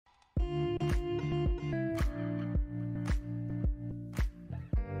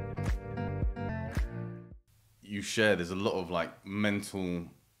you share, there's a lot of like mental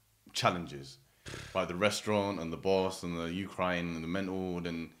challenges, like the restaurant and the boss and the you crying and the mental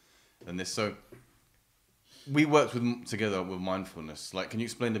and this. So we worked together with mindfulness. Like, can you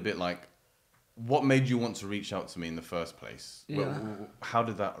explain a bit like what made you want to reach out to me in the first place? Yeah. How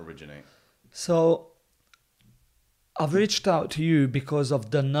did that originate? So I've reached out to you because of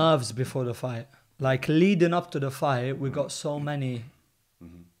the nerves before the fight. Like leading up to the fight, we got so many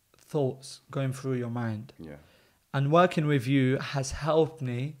thoughts going through your mind. Yeah. And working with you has helped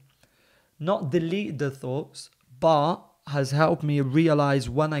me not delete the thoughts, but has helped me realize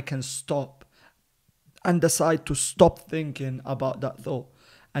when I can stop and decide to stop thinking about that thought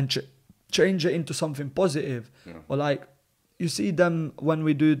and change it into something positive. Yeah. Or like, you see them when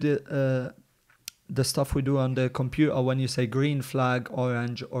we do the stuff we do on the computer, when you say green flag,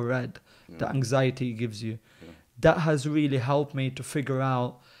 orange or red, the anxiety it gives you. Yeah. That has really helped me to figure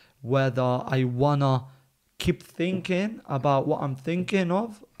out whether I wanna keep thinking about what I'm thinking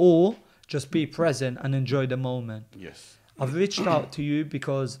of or just be present and enjoy the moment. Yes. I've reached out to you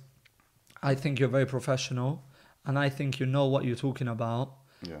because I think you're very professional and I think you know what you're talking about.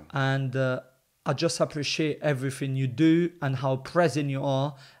 Yeah. And I just appreciate everything you do and how present you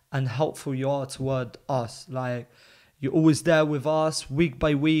are and helpful you are toward us. Like, you're always there with us week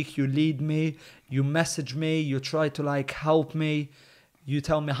by week. You lead me, you message me, you try to like help me. You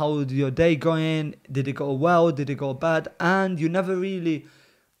tell me how your day going, did it go well, did it go bad? And you never really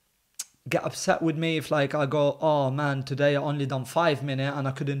get upset with me if like I go, oh man, today I only done 5 minutes and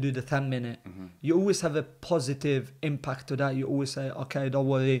I couldn't do the 10 minute. You always have a positive impact to that. You always say, okay, don't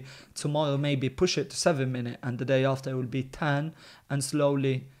worry, tomorrow maybe push it to 7 minutes and the day after it will be 10 and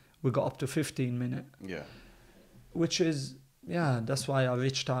slowly we got up to 15 minutes. Yeah. Which is, yeah, that's why I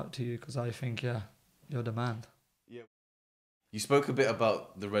reached out to you, because I think, yeah, you're the man. Yeah. You spoke a bit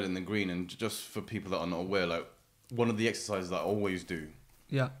about the red and the green, and just for people that are not aware, like one of the exercises that I always do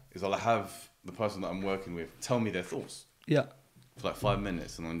is I'll have the person that I'm working with tell me their thoughts for like 5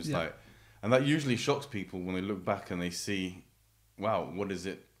 minutes, and I'm just like, and that usually shocks people when they look back and they see, wow, what is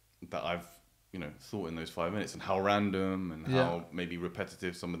it that I've thought in those 5 minutes, and how random and how maybe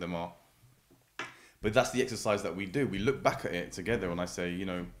repetitive some of them are. But that's the exercise that we do. We look back at it together, and I say,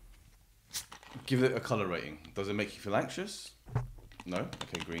 give it a color rating. Does it make you feel anxious? No?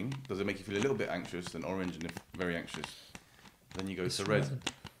 Okay, green. Does it make you feel a little bit anxious? Then orange, and if very anxious, then you go to red.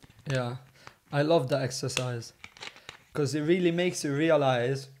 Yeah, I love that exercise because it really makes you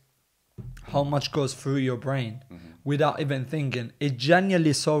realize how much goes through your brain without even thinking. It's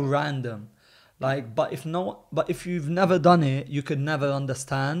genuinely so random. Like, but if you've never done it, you could never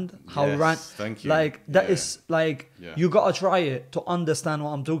understand how thank you. Like that is like you gotta try it to understand what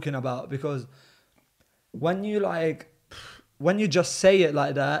I'm talking about, because when you just say it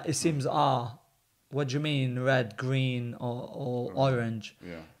like that, it seems what do you mean red, green, or orange?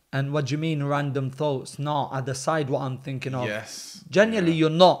 Yeah. And what do you mean random thoughts? No, I decide what I'm thinking of. Yes. Genuinely,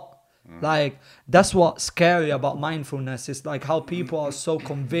 you're not. Like, that's what's scary about mindfulness. It's like how people are so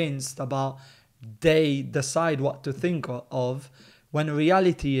convinced about they decide what to think of, when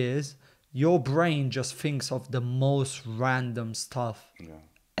reality is your brain just thinks of the most random stuff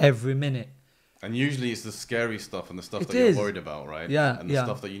every minute. And usually it's the scary stuff and the stuff that you're worried about, right? Yeah. And the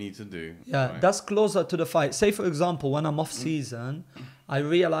stuff that you need to do. Yeah, right? that's closer to the fight. Say, for example, when I'm off season, I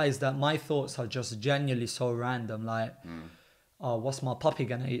realize that my thoughts are just genuinely so random. Like, oh, what's my puppy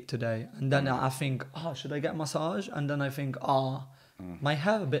gonna eat today? And then I think, should I get a massage? And then I think, my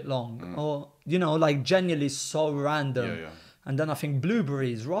hair a bit long. Or, like genuinely so random. Yeah. And then I think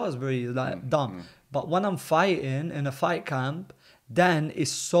blueberries, raspberries, like done. But when I'm fighting in a fight camp, then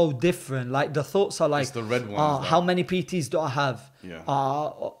it's so different. Like the thoughts are like, it's the red ones, how many PTs do I have? Yeah.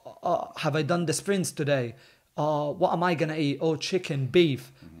 Have I done the sprints today? What am I gonna eat? Oh, chicken,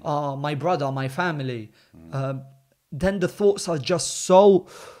 beef, my brother, my family. Then the thoughts are just so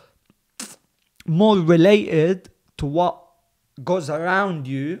more related to what goes around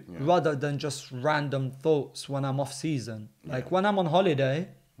you rather than just random thoughts when I'm off season. Like when I'm on holiday,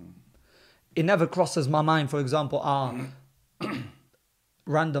 it never crosses my mind, for example,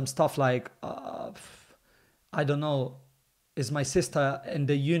 random stuff like, I don't know, is my sister in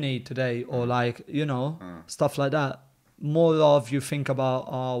the uni today? Or like, stuff like that. More of you think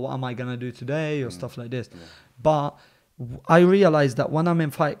about, what am I going to do today? Or stuff like this. But I realized that when I'm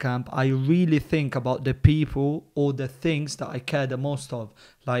in fight camp, I really think about the people or the things that I care the most of.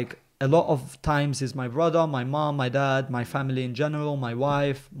 Like a lot of times is my brother, my mom, my dad, my family in general, my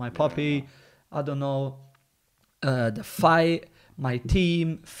wife, my puppy, I don't know, the fight, my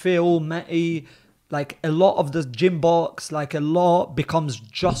team, Phil, Matty, like a lot of the gym box, like a lot becomes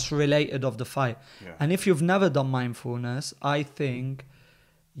just related of the fight. Yeah. And if you've never done mindfulness, I think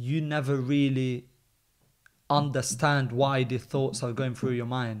you never really understand why the thoughts are going through your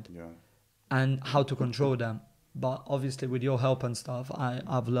mind and how to control them. But obviously with your help and stuff,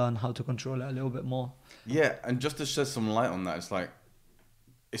 I've learned how to control it a little bit more. Yeah, and just to shed some light on that, it's like,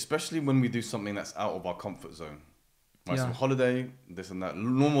 especially when we do something that's out of our comfort zone. Right, so holiday, this and that,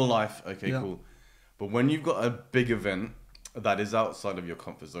 normal life, okay, cool. But when you've got a big event that is outside of your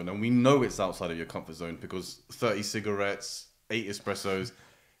comfort zone, and we know it's outside of your comfort zone because 30 cigarettes, 8 espressos,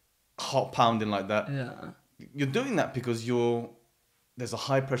 hot pounding like that. Yeah. You're doing that because there's a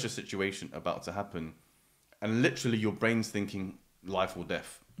high pressure situation about to happen. And literally your brain's thinking life or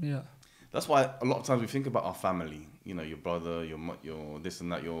death. Yeah. That's why a lot of times we think about our family, you know, your brother, your this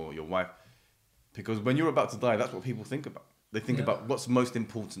and that, your wife. Because when you're about to die, that's what people think about. They think about what's most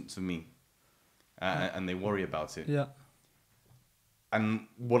important to me. And they worry about it. Yeah. And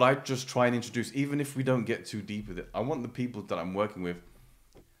what I just try and introduce, even if we don't get too deep with it, I want the people that I'm working with,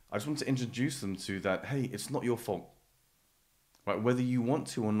 I just want to introduce them to that, hey, it's not your fault. Right? Whether you want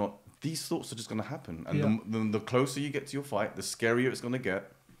to or not, these thoughts are just going to happen. And the closer you get to your fight, the scarier it's going to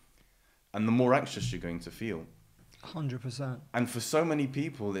get. And the more anxious you're going to feel. 100%. And for so many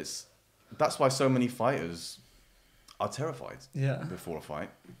people, that's why so many fighters are terrified before a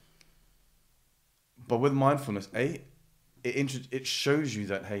fight. But with mindfulness, it shows you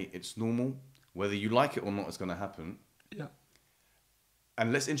that, hey, it's normal. Whether you like it or not, it's going to happen. Yeah.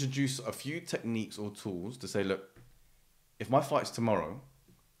 And let's introduce a few techniques or tools to say, look, if my fight's tomorrow,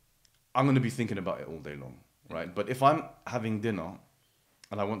 I'm going to be thinking about it all day long, right? But if I'm having dinner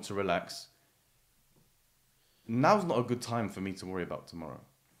and I want to relax, now's not a good time for me to worry about tomorrow.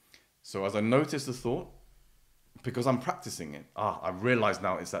 So as I notice the thought, because I'm practicing it, I realize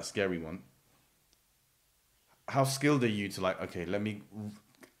now it's that scary one. How skilled are you to like, okay,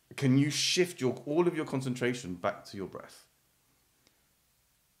 can you shift all of your concentration back to your breath?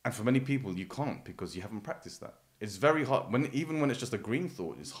 And for many people, you can't because you haven't practiced that. It's very hard, even when it's just a green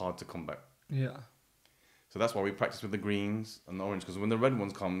thought, it's hard to come back. Yeah. So that's why we practice with the greens and the orange, because when the red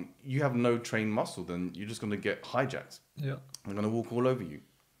ones come, you have no trained muscle, then you're just going to get hijacked. Yeah. They're going to walk all over you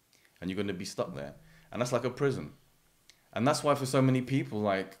and you're going to be stuck there. And that's like a prison. And that's why for so many people,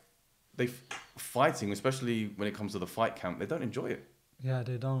 like, fighting, especially when it comes to the fight camp, they don't enjoy it. Yeah,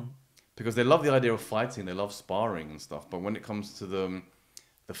 they don't. Because they love the idea of fighting, they love sparring and stuff. But when it comes to the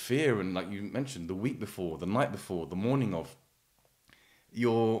fear and, like you mentioned, the week before, the night before, the morning of,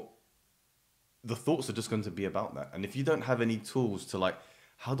 the thoughts are just going to be about that. And if you don't have any tools to like,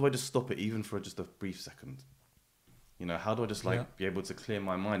 how do I just stop it even for just a brief second? You know, how do I just be able to clear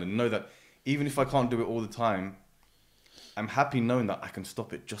my mind and know that even if I can't do it all the time, I'm happy knowing that I can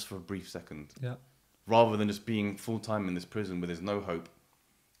stop it just for a brief second. Yeah. Rather than just being full time in this prison where there's no hope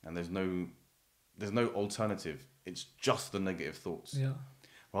and there's no alternative. It's just the negative thoughts. Yeah.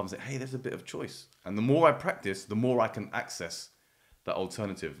 Rather than say, hey, there's a bit of choice. And the more I practice, the more I can access that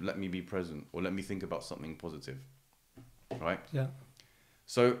alternative. Let me be present, or let me think about something positive. Right? Yeah.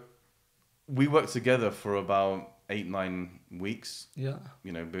 So we worked together for about 8-9 weeks. Yeah.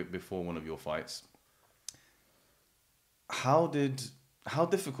 You know, before one of your fights. How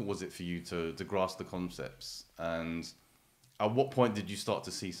difficult was it for you to grasp the concepts? And at what point did you start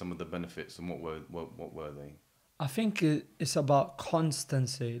to see some of the benefits, and what were they? I think it's about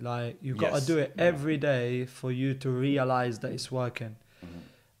constancy. Like, you got to do it every day for you to realize that it's working. Mm-hmm.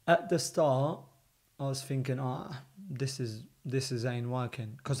 At the start, I was thinking, this ain't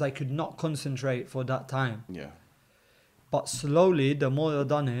working, because I could not concentrate for that time. Yeah. But slowly, the more I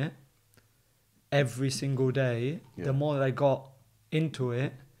done it, every single day, the more I got into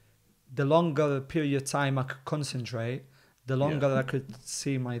it, the longer a period of time I could concentrate, the longer I could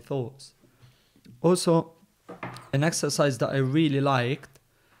see my thoughts. Also, an exercise that I really liked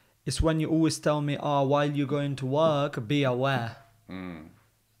is when you always tell me, while you're going to work, be aware. Mm.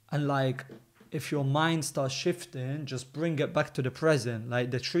 And like, if your mind starts shifting, just bring it back to the present,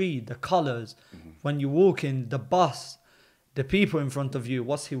 like the tree, the colors, when you walk in, the bus, the people in front of you,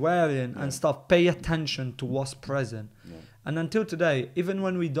 what's he wearing and stuff. Pay attention to what's present. Yeah. And until today, even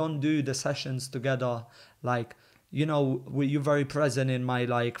when we don't do the sessions together, like, you know, you're very present in my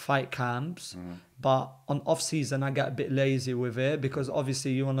like fight camps, but on off season, I get a bit lazy with it because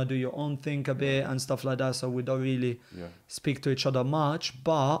obviously you want to do your own thing a bit and stuff like that. So we don't really speak to each other much,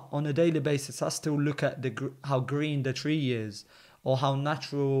 but on a daily basis, I still look at how green the tree is, or how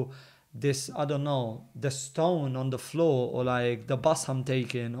natural this, I don't know, the stone on the floor, or like the bus I'm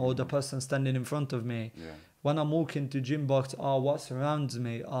taking, or the person standing in front of me. Yeah. when I'm walking to gym box, what surrounds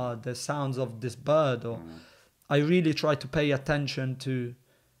me, the sounds of this bird, or I really try to pay attention to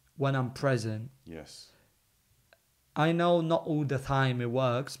when I'm present. Yes. I know not all the time it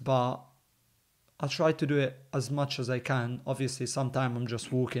works, but I try to do it as much as I can. Obviously, sometimes I'm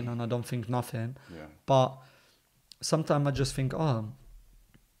just walking and I don't think nothing. Yeah. But sometimes I just think,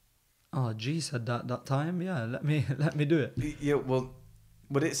 G said that time. Yeah, let me do it. Yeah, well,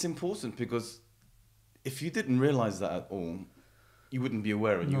 but it's important because if you didn't realize that at all, you wouldn't be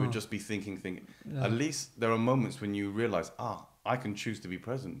aware and you would just be thinking. Yeah. At least there are moments when you realize, I can choose to be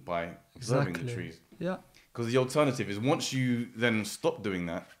present by observing the trees. Yeah. Because the alternative is once you then stop doing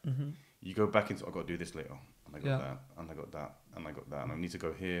that, you go back into, I've got to do this later. And I got that, and I got that, and I got that, and I need to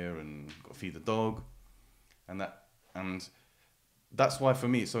go here and got to feed the dog. And that's why for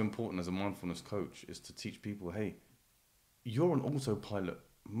me it's so important as a mindfulness coach is to teach people, hey, you're on autopilot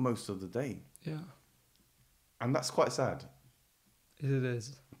most of the day. Yeah. And that's quite sad. It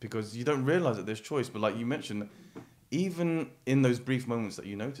is. Because you don't realize that there's choice. But like you mentioned, even in those brief moments that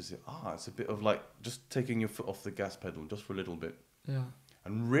you notice it, it's a bit of like just taking your foot off the gas pedal just for a little bit. Yeah.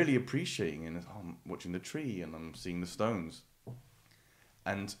 And really appreciating it. I'm watching the tree and I'm seeing the stones.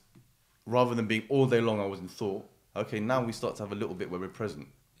 And rather than being all day long, I was in thought, okay, now we start to have a little bit where we're present.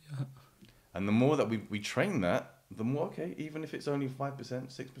 Yeah. And the more that we train that, the more, okay, even if it's only 5%, 6%,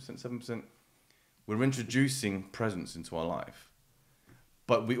 7%, we're introducing presence into our life.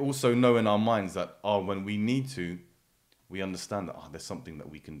 But we also know in our minds that, when we need to, we understand that, there's something that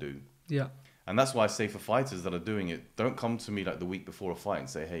we can do. Yeah. And that's why I say for fighters that are doing it, don't come to me like the week before a fight and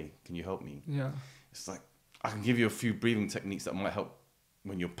say, hey, can you help me? Yeah. It's like, I can give you a few breathing techniques that might help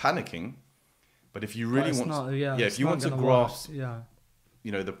when you're panicking. But if you really want if you want to grasp,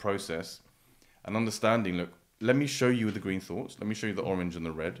 the process and understanding, look, let me show you the green thoughts. Let me show you the orange and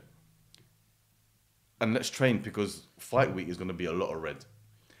the red. And let's train, because fight week is going to be a lot of red.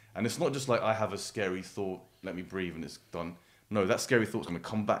 And it's not just like I have a scary thought, let me breathe and it's done. No, that scary thought's going to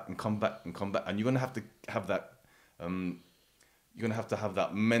come back and come back and come back. And you're going to have to have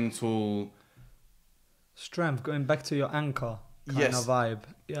that, mental strength, going back to your anchor kind of vibe.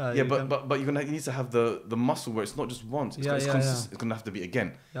 Yeah. Yeah, but you need to have the muscle where it's not just once. It's it's going to have to be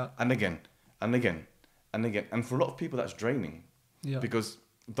again and again and again and again. And for a lot of people, that's draining. Yeah. Because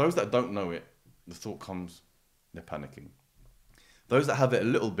those that don't know it, the thought comes, they're panicking. Those that have it a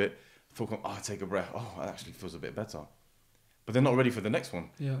little bit, the thought comes, take a breath. It actually feels a bit better. But they're not ready for the next one.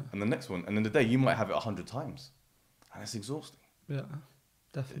 Yeah. And the next one. And in the day, you might have it 100 times. And it's exhausting. Yeah,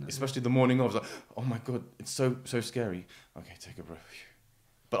 definitely. Especially the morning of, like, oh my God, it's so scary. Okay, take a breath.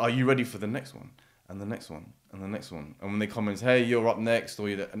 But are you ready for the next one? And the next one? And the next one? And when they come and say, hey, you're up next,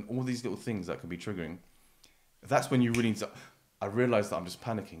 and all these little things that can be triggering, that's when you really need to, I realize that I'm just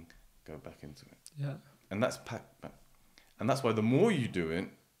panicking. Go back into it. Yeah. And that's why the more you do it,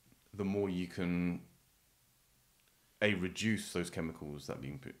 the more you can reduce those chemicals that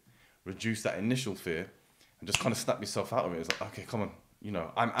being put, reduce that initial fear, and just kind of snap yourself out of it. It's like, okay, come on,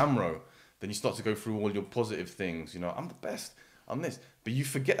 I'm Amro. Then you start to go through all your positive things. I'm the best. I'm this, but you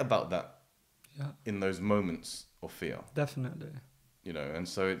forget about that. Yeah. In those moments of fear. Definitely. And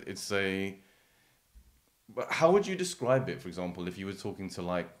so it's a. But how would you describe it, for example, if you were talking to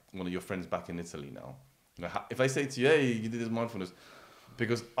like one of your friends back in Italy now? If I say to you, hey, you did this mindfulness,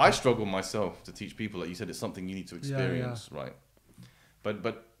 because I struggle myself to teach people that you said it's something you need to experience, right?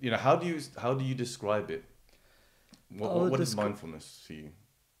 But how do you describe it? What is mindfulness for you?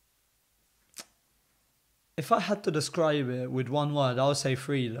 If I had to describe it with one word, I would say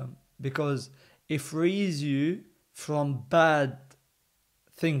freedom, because it frees you from bad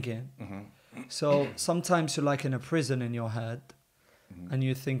thinking. Mm-hmm. So sometimes you're like in a prison in your head, and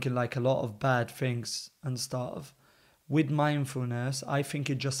you're thinking like a lot of bad things and stuff. With mindfulness, I think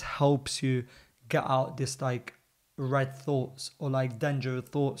it just helps you get out this like red thoughts or like dangerous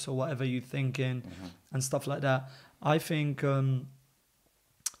thoughts or whatever you're thinking and stuff like that. I think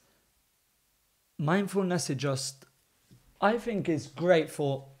mindfulness is great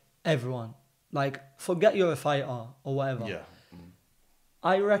for everyone. Like, forget you're a fighter or whatever. Yeah.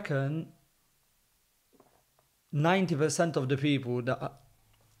 I reckon 90% of the people that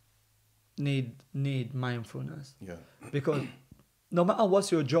need mindfulness. Yeah. Because no matter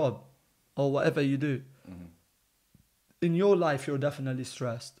what's your job or whatever you do, in your life you're definitely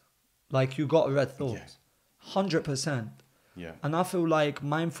stressed. Like, you got red thoughts. 100%. Yeah. And I feel like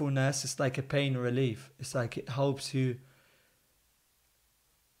mindfulness is like a pain relief. It's like it helps you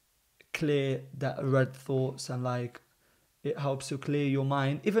clear that red thoughts and like It helps you clear your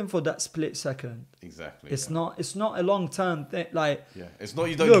mind, even for that split second. Exactly. It's not a long term thing. Like, yeah, it's not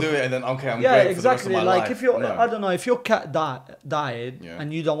you don't do it and then okay, I'm great exactly. for the rest of my like life. If you're, no. I don't know, if your cat died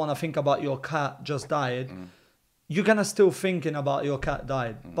and you don't want to think about your cat just died, you're gonna still thinking about your cat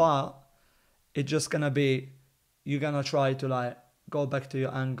died, but it's just gonna be, you're gonna try to like go back to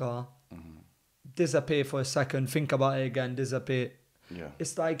your anger, disappear for a second, think about it again, disappear. Yeah.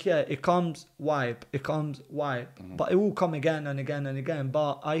 It's like, it comes, wipe, but it will come again and again and again.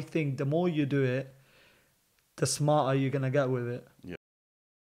 But I think the more you do it, the smarter you're going to get with it. Yeah.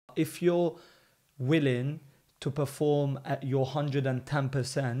 If you're willing to perform at your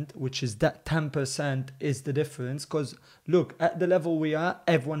 110%, which is that 10% is the difference. Because look, at the level we are,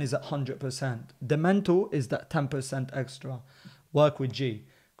 everyone is at 100%. The mental is that 10% extra. Work with G,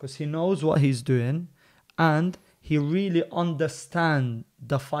 because he knows what he's doing and he really understands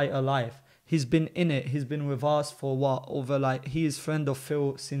the fighter life. He's been in it. He's been with us for he is friend of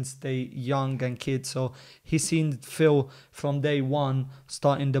Phil since they young and kids. So he's seen Phil from day one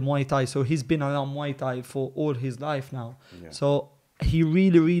starting the Muay Thai. So he's been around Muay Thai for all his life now. Yeah. So he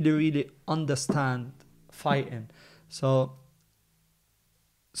really, really, really understands fighting. So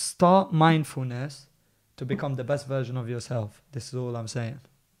start mindfulness to become the best version of yourself. This is all I'm saying.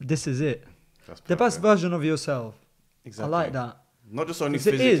 This is it. The best version of yourself. Exactly. I like that. Not just only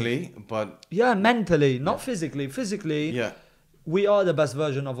physically, but... Yeah, mentally, not physically. Physically, we are the best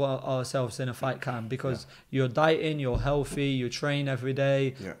version of ourselves in a fight camp because you're dieting, you're healthy, you train every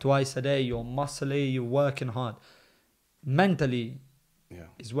day, twice a day, you're muscly, you're working hard. Mentally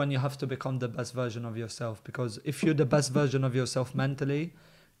is when you have to become the best version of yourself, because if you're the best version of yourself mentally,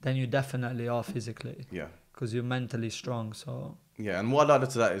 then you definitely are physically. Yeah. Because you're mentally strong, so... Yeah, and what I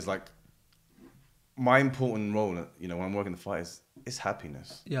added to that is like, my important role, when I'm working the fight is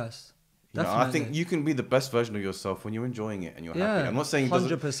happiness. Yes. I think you can be the best version of yourself when you're enjoying it and you're happy. I'm not saying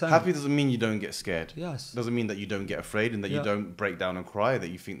 100%. Happy doesn't mean you don't get scared. Yes. Doesn't mean that you don't get afraid and that you don't break down and cry, that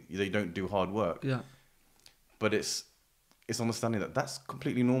you think that you don't do hard work. Yeah. But it's understanding that that's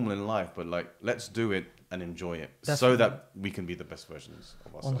completely normal in life, but like, let's do it and enjoy it so that we can be the best versions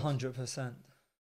of ourselves. 100%.